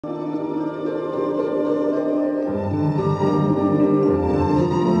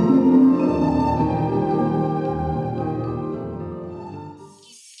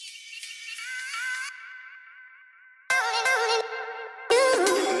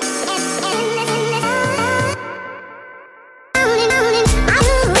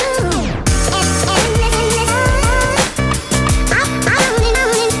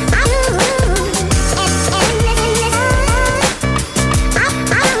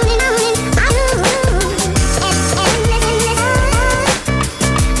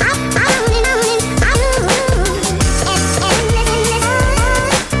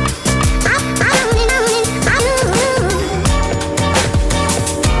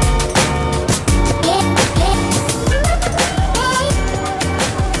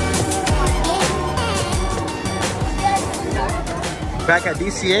back at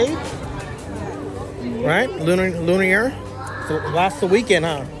DCA, right? Lunar Year. So last the weekend,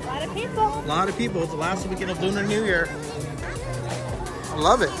 huh? A lot of people. A lot of people. It's the last weekend of Lunar New Year. I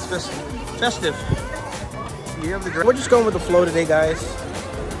love it. It's just festive. We're just going with the flow today, guys.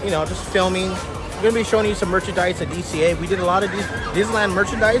 You know, just filming. We're gonna be showing you some merchandise at DCA. We did a lot of Disneyland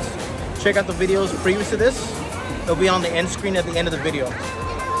merchandise. Check out the videos previous to this. They'll be on the end screen at the end of the video.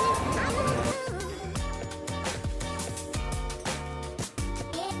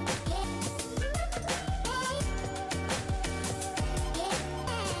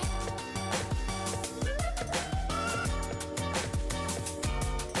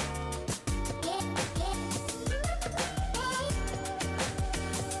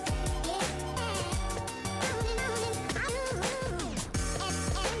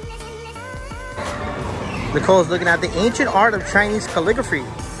 Nicole's looking at the ancient art of Chinese calligraphy.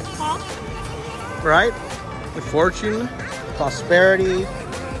 Huh? Right? With fortune, prosperity,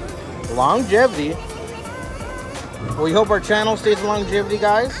 longevity. Well, we hope our channel stays in longevity,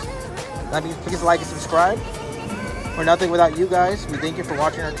 guys. That means please like and subscribe. We're nothing without you guys. We thank you for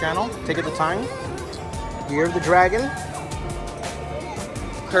watching our channel. Taking the time. Year of the Dragon.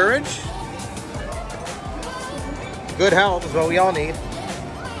 Courage. Good health is what we all need.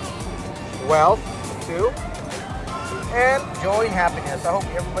 Wealth. Too. And joy and happiness. I hope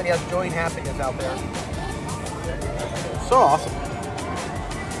everybody has joy and happiness out there. So awesome.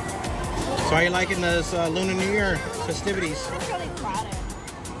 So are you liking this Lunar New Year festivities? It's really crowded.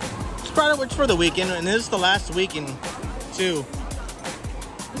 It's crowded, which for the weekend, and this is the last weekend too.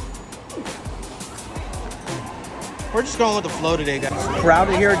 We're just going with the flow today, guys. It's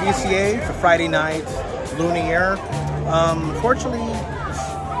crowded here at DCA for Friday night, Lunar Year. Unfortunately,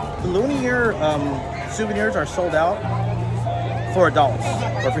 the Lunar Year souvenirs are sold out for adults,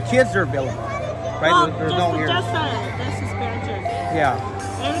 but for kids they're available. Right? Well, There's no ears. this is Spirit Jersey. Yeah.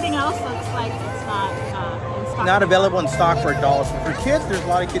 Everything else looks like it's not in stock. Not available in stock for adults, but for kids there's a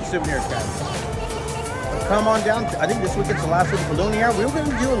lot of kids souvenirs, guys. But come on down. I think this weekend's the last week for Lunar Year. We were going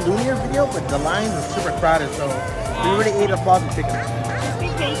to do a Lunar Year video, but the lines are super crowded, so we already ate a frozen chicken. Just be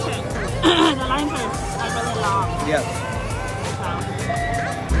patient. The lines are really long. Yes.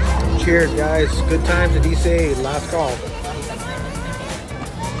 So. Cheers, guys. Good times at DCA. Last call.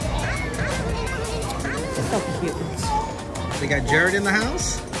 So cute. We got Jared in the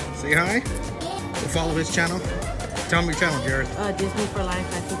house. Say hi. We'll follow his channel. Tell him your channel, Jared. Disney for Life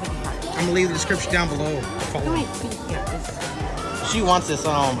 1955. I'm gonna leave the description down below. Follow him. She wants this.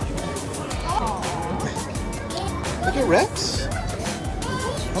 Look at Rex.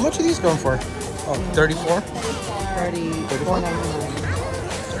 How much are these going for? Oh, 34? 34.99.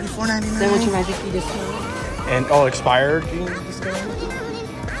 $34.99. Then with your Magic Key discount. And expired discount.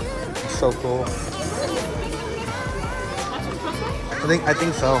 So cool. I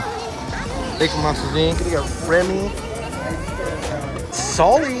think so. Thanks for Monsters Inc. We got Remy.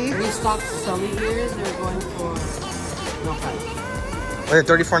 Sully. Restocked Sully ears, they're going for no price. They're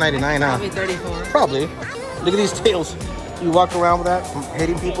 $34.99, huh? Probably 34. Probably. Look at these tails. You walk around with that,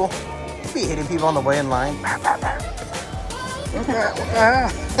 hitting people. You be hitting people on the way in line. Look at it.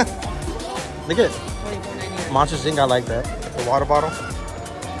 $24.99. Monsters Inc. I like that. The water bottle.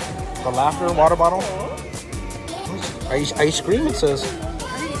 The laughter water bottle. Ice cream, it says.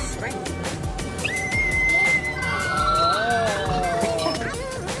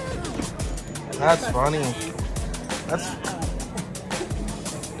 That's funny. That's.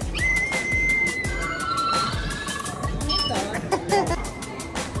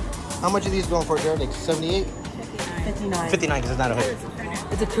 How much are these going for, Jared? Like 78? 59. 59, because it's not a hood.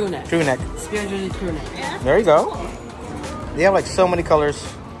 It's a crew neck. Crew neck. Spirit Jersey crew neck. There you go. They have like so many colors.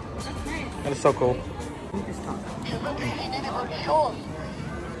 That is so cool.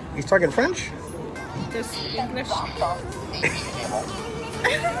 He's talking French? Just English.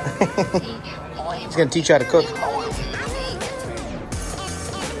 He's gonna teach you how to cook.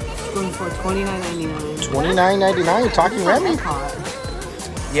 Going for $29.99. $29.99. Talking Remy.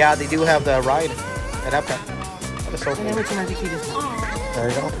 Epcot. Yeah, they do have the ride at Epcot. That is so And then cool. with your Magic Key discount. There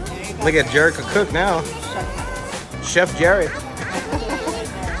you go. Look at Jared can cook now. Chef Jared.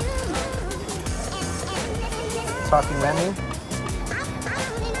 Talking Remy.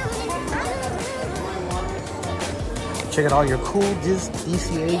 Check out all your cool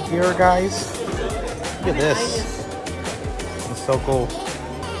DCA gear, guys. Look at this. It's so cool.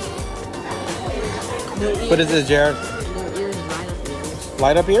 What is this, Jared? No ears,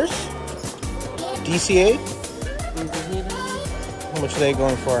 Light up ears? DCA? Disneyland. How much are they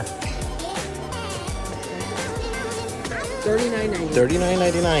going for? $39.99.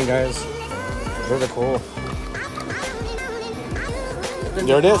 $39.99, guys. Those are cool. Then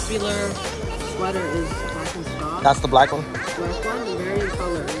There the it is. popular sweater is black and straw. That's the black one. Black one, varying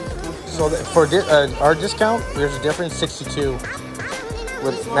colors. So for our discount, there's a difference, 62 with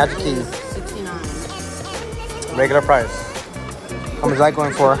This one Magic Key. is 69. Regular price. How much is that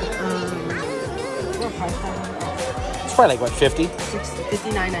going for? What price tag on it? It's probably like what, 50?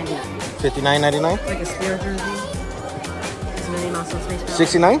 $59.99. $59.99? Like a spear jersey. It's Minnie Mouse on Space Mountain.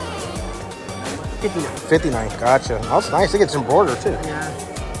 69? 59. 59. Gotcha. That's nice. It gets embroidered too. Yeah.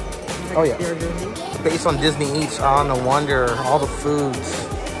 Like Oh, a yeah. spear jersey. Based on Disney Eats. Oh, no wonder. All the foods.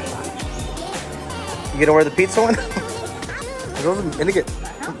 You gonna wear the pizza one? Are those Mickey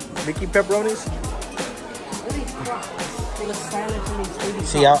pepperonis? They look stylish in these 3D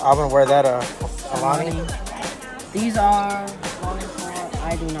See, I'm gonna wear that Alani. These are going for,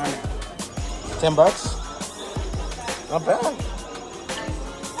 I do not know. $10. Not bad.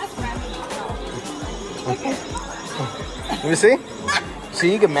 Let me see. So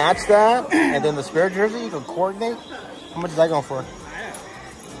you can match that, and then the spare jersey, you can coordinate. How much is that going for?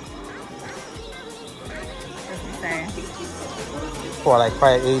 For like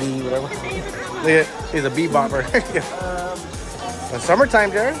probably 80, whatever. Look at, he's a bebopper.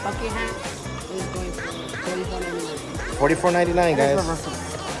 Summertime, Jared. Bucket hat is going for $44.99. $44.99, guys.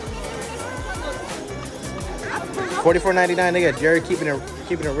 $44.99. Look at Jared keeping it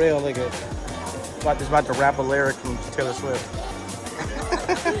real. Look at about to rap a lyric from Taylor Swift.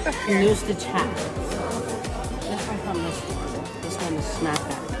 New Stitch hat. This one from this one. This one is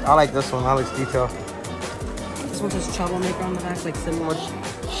Snapback. I like this one. I like this detail. This one says Troublemaker on the back, like similar.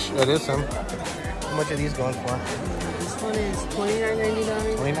 That is some. How much are these going for? This one is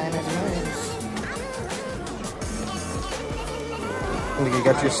 $29.99. $29.99. You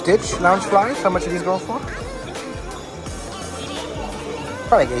got your Stitch lounge flies. How much are these going for?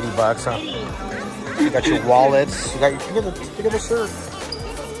 Probably like $80, huh? You got your wallets. You got your, look at the shirt.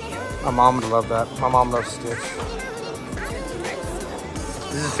 My mom would love that. My mom loves Stitch.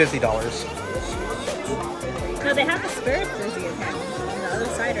 This is $50. No, they have the Spirit jersey account on the other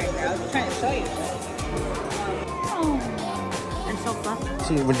side right there. I was trying to show you. And so fluffy.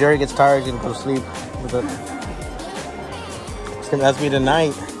 See, when Jerry gets tired, he's gonna go to sleep with it. That's me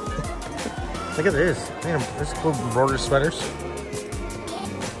tonight. Look at this. Man, this cool embroidered sweaters.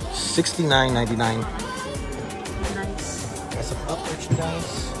 $69.99. Nice. Got some up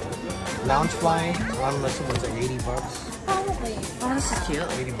merchandise. Lounge fly. I'm assuming what's like $80. Oh, this is cute.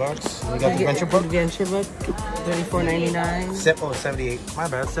 $80. We got the adventure book. Adventure book. $34.99. 78. My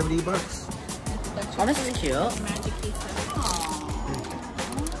bad. $78. Oh, this is cute.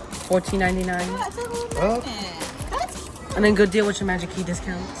 $14.99. Oh, And then good deal with your Magic Key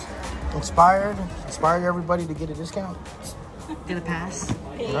discounts. inspired everybody to get a discount. Get a pass.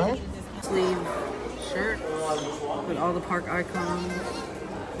 Right? Sleeve shirt with all the park icons.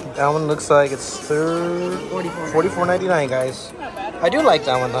 That one looks like it's $44.99, guys. I do like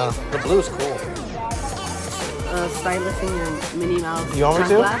that one though. The blue's cool. Stylish in your Minnie Mouse. You want me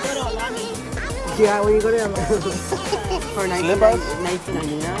to? sunglass. Yeah, when you go there. For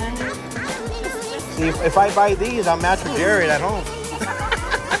 $19.99. See, if I buy these, I'll match with Jared at home.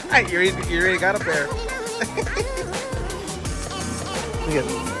 you already got a pair. Look at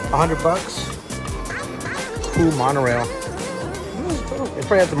 $100. Cool monorail. They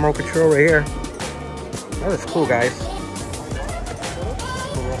probably have the remote control right here. That is cool, guys.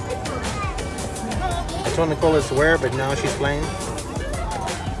 I told Nicole to wear it, but now she's playing.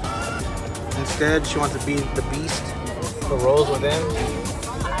 Instead, she wants to be the beast, the rose within.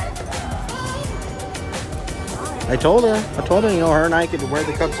 I told her, you know, her and I could wear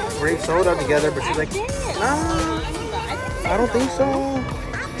the cups of grape soda together, but she's like, nah, I don't think so.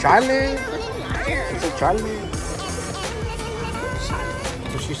 Charlie. I said, Charlie.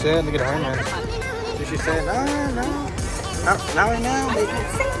 So she said, look at her, man. So she said, no, not right now.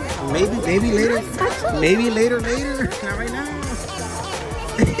 Maybe later. Maybe later. Not right now.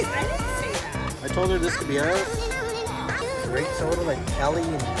 I told her this could be us. Grape soda like Ellie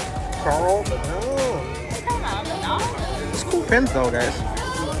and Carl, but no. It's cool pens though, guys.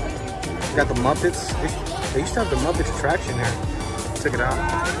 Got the Muppets. They used to have the Muppets attraction here. Check it out.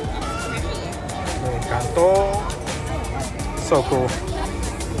 Me encantó. So cool.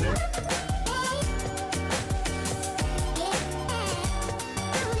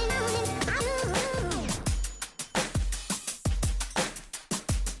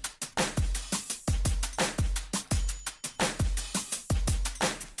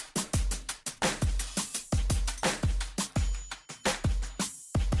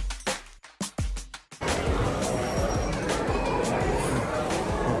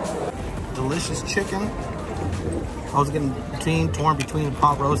 Delicious chicken. I was getting torn between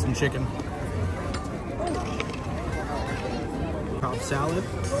pot roast and chicken. Cobb salad.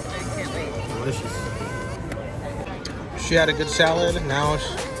 Delicious. She had a good salad. Now,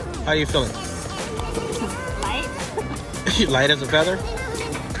 how are you feeling? Light? Light as a feather?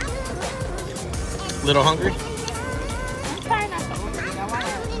 Little hungry? I'm trying not to overeat. I want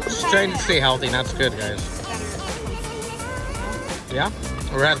to. Just trying to stay healthy, and that's good, guys. Yeah?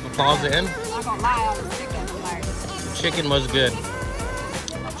 We're at the Plaza Inn. I'm not gonna lie, all the chicken was like. Chicken was good.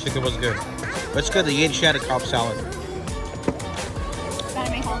 Chicken was good. But it's good that you ate she had a Cobb salad.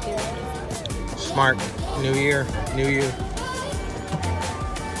 Gotta be healthier. Smart. New year, new you.